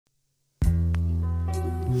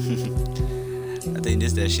I think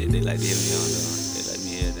this that shit they like to hear me on though. They like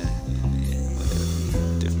me hear that. Yeah,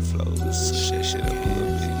 whatever. Different flows, shit up a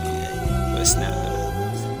little bit, you know. But snap though.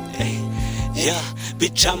 Hey, yeah,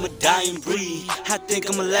 bitch, I'm a dying breed. I think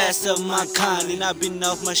I'm the last of my kind, and I've been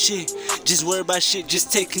off my shit. Just worry about shit,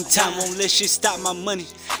 just taking time. Won't let shit stop my money.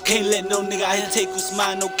 Can't let no nigga out here take what's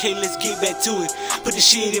mine. Okay, let's get back to it. Put the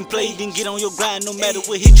shit in play, then get on your grind. No matter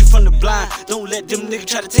what hit you from the blind. Don't let them niggas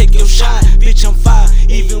try to take your shine. Bitch, I'm fine.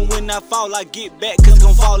 Even when I fall, I get back. Cause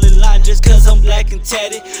gon' fall in line just cause I'm black and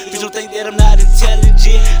tatted. Bitch, don't think that I'm not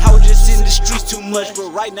intelligent. I was just in the streets too much, but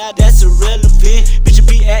right now that's irrelevant. Bitch, you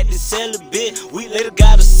be acting celibate. We later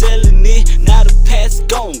got her selling it. Now the past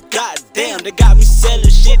gone. Goddamn, they got me selling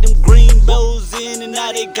shit. Them green bows in, and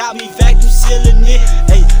now they got me vacuum sealing it.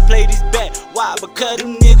 Hey, play this back. Why? Because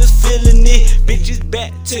them niggas feeling it. Bitches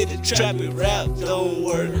back to the trap and rap don't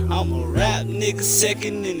work. I'm a rap nigga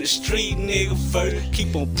second in the street nigga first.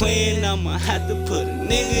 Keep on playing, I'ma have to put a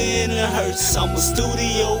nigga in the hearse. I'm a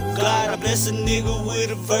studio god, I bless a nigga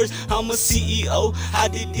with a verse. I'm a CEO, I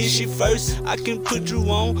did this shit first. I can put you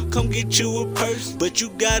on, come get you a purse. But you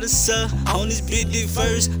gotta suck on this big dick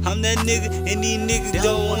first. I'm that nigga, and these niggas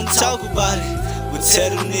don't wanna talk about it. But tell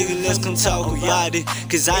them niggas, let's come talk about it.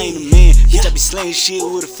 Cause I ain't a man, bitch, I be slaying shit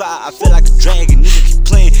with a fire. I feel like a dragon, nigga keep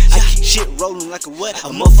playing. I keep shit rolling like a what? A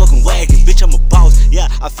motherfucking wagon. Bitch, I'm a boss, yeah,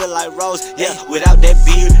 I feel like Ross. Yeah, without that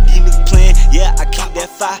beard, these niggas playing. Yeah, I keep that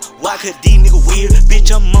fire. Why? Cause these niggas weird.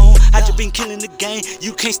 Bitch, I'm on, I just been killing the game.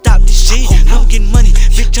 You can't stop this shit. I'm getting money,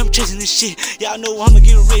 bitch, I'm chasing this shit. Y'all know I'ma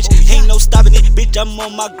get rich, ain't no stopping it. Bitch, I'm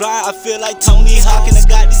on my grind, I feel like Tony Hawk. And I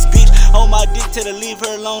got this bitch on my dick till I leave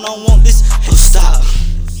her alone. I don't want this, so stop,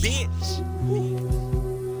 bitch.